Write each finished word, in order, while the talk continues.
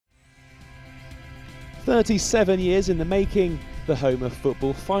37 years in the making, the home of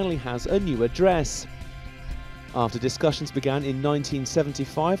football finally has a new address. After discussions began in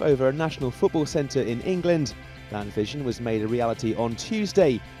 1975 over a national football centre in England, that vision was made a reality on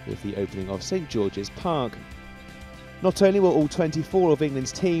Tuesday with the opening of St George's Park. Not only will all 24 of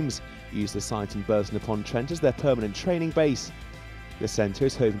England's teams use the site in Burton-upon-Trent as their permanent training base, the centre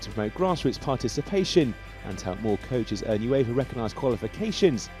is hoping to promote grassroots participation and help more coaches earn UEFA-recognised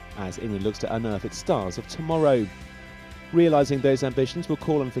qualifications as England looks to unearth its stars of tomorrow. Realising those ambitions will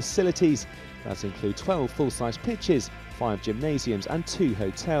call on facilities that include 12 full-size pitches, 5 gymnasiums and 2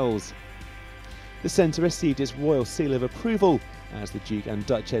 hotels. The centre received its royal seal of approval as the Duke and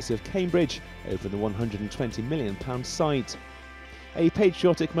Duchess of Cambridge opened the £120 million site. A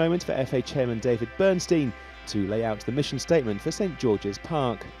patriotic moment for FA Chairman David Bernstein to lay out the mission statement for St George's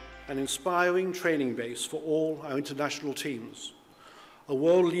Park. An inspiring training base for all our international teams, a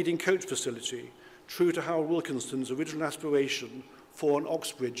world-leading coach facility true to Howard Wilkinson's original aspiration for an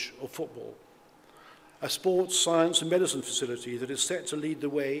Oxbridge of football, a sports, science and medicine facility that is set to lead the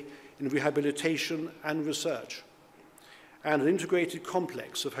way in rehabilitation and research, and an integrated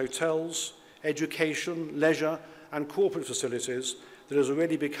complex of hotels, education, leisure and corporate facilities that is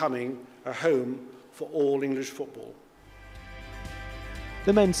already becoming a home for all English football.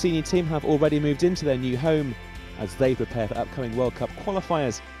 The men's senior team have already moved into their new home as they prepare for upcoming World Cup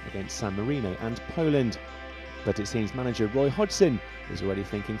qualifiers against San Marino and Poland. But it seems manager Roy Hodgson is already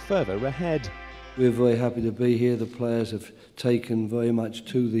thinking further ahead. We're very happy to be here. The players have taken very much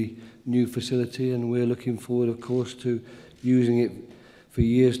to the new facility and we're looking forward, of course, to using it for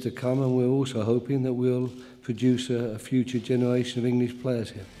years to come, and we're also hoping that we'll produce a future generation of English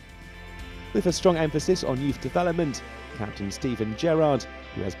players here. With a strong emphasis on youth development, Captain Stephen Gerrard,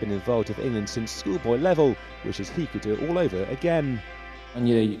 who has been involved with England since schoolboy level, wishes he could do it all over again. When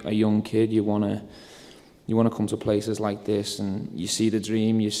you're a young kid, you want to come to places like this, and you see the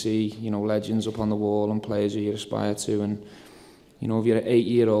dream, you see legends up on the wall and players who you aspire to, and if you're an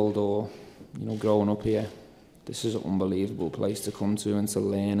 8-year-old or growing up here, this is an unbelievable place to come to and to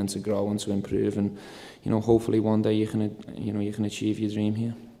learn and to grow and to improve, and hopefully one day you can achieve your dream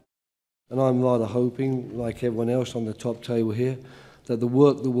here. And I'm rather hoping, like everyone else on the top table here, that the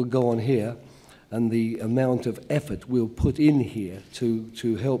work that will go on here and the amount of effort we'll put in here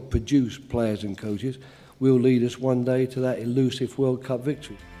to help produce players and coaches will lead us one day to that elusive World Cup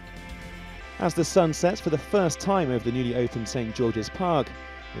victory. As the sun sets for the first time over the newly opened St George's Park,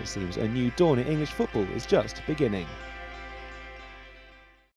 it seems a new dawn in English football is just beginning.